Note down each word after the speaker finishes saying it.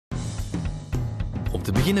Om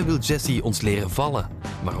te beginnen wil Jessie ons leren vallen.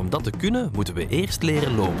 Maar om dat te kunnen, moeten we eerst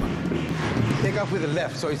leren lopen. Take off with the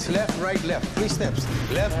left. So it's left, right, left. 3 steps.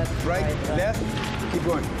 Left, right, left. Keep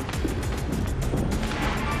going.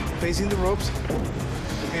 Facing the ropes.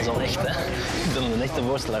 Dat is al echt, hè? Ik ben een echte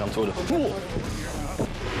worstelaar aan het worden.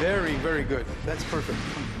 Very, very good. That's perfect.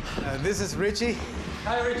 This is Richie.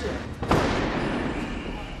 Hi, Richie.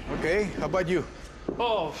 Okay, how about you?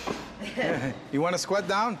 Oh. You want to squat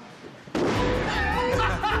down?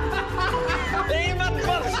 Hey, man,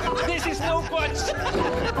 this is no watch.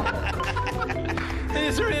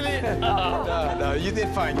 It's really... No, you did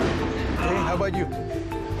fine. Okay, how about you?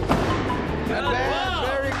 Not bad,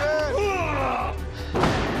 very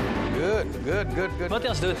good. Good.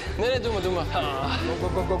 Matthias, doe het. Nee, doe maar.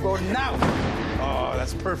 Go, now. Oh,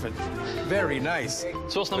 that's perfect. Very nice.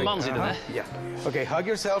 Zoals een man zitten, hè? Yeah. Okay, hug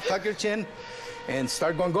yourself, tuck your chin, and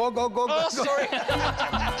start going. Go. Oh, sorry.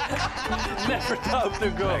 Never thought to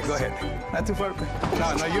go. Go ahead. Not too far.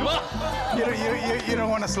 No, you don't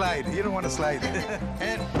want to slide. You don't want to slide.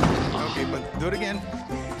 And okay, but do it again.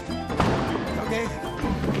 Okay.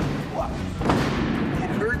 Wow. It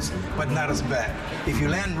hurts, but not as bad. If you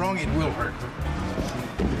land wrong, it will hurt.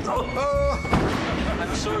 Oh.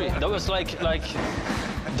 I'm sorry. That was like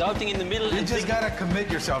doubting in the middle. You just gotta commit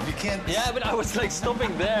yourself. You can't. Yeah, but I was like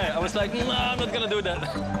stopping there. I was like, no, I'm not gonna do that.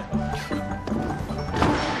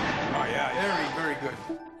 Oh yeah, very good.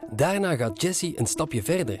 Daarna gaat Jessie een stapje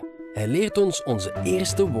verder. Hij leert ons onze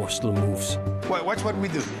eerste worstelmoves. Watch what we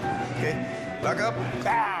do. Okay, lock up.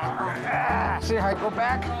 See how I go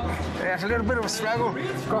back? There's a little bit of a struggle.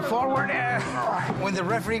 Go forward. When the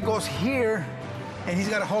referee goes here, and he's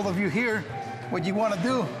got a hold of you here, what you want to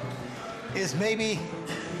do is maybe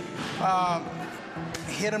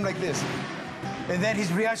hit him like this. And then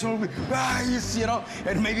his reaction will be,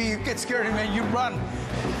 and maybe you get scared and then you run.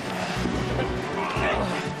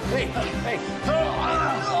 Hey.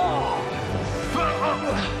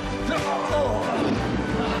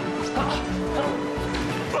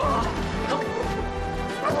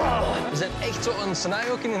 We zijn echt zo een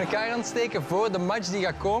scenario in elkaar aan het steken voor de match die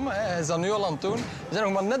gaat komen. Hij is dat nu al aan het doen. We zijn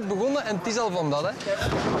nog maar net begonnen en het is al van dat. Hè.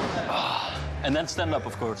 En dan stand up,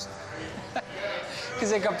 of course. Je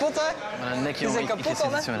bent kapot, hè? Mijn nek, jongen, ik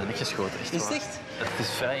zit met mijn nek geschoten. Echt Is het waar. echt? Het is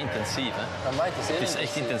vrij intensief, hè? Amai, Het is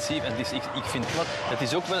echt intensief en ik vind het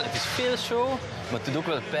is ook wel, het is veel show, maar het doet ook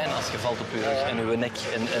wel pijn als je valt op je rug en je nek.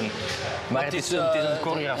 Maar het is een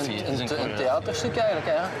choreografie. Een theaterstuk eigenlijk,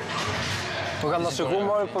 hè? We gaan dat zo goed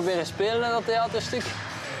mogelijk proberen spelen in dat theaterstuk.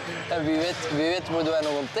 En wie weet worden wij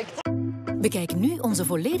nog ontdekt. Bekijk nu onze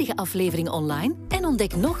volledige aflevering online en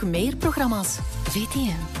ontdek nog meer programma's.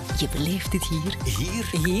 VTM, je beleeft het hier.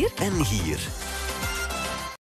 Hier Hier en hier.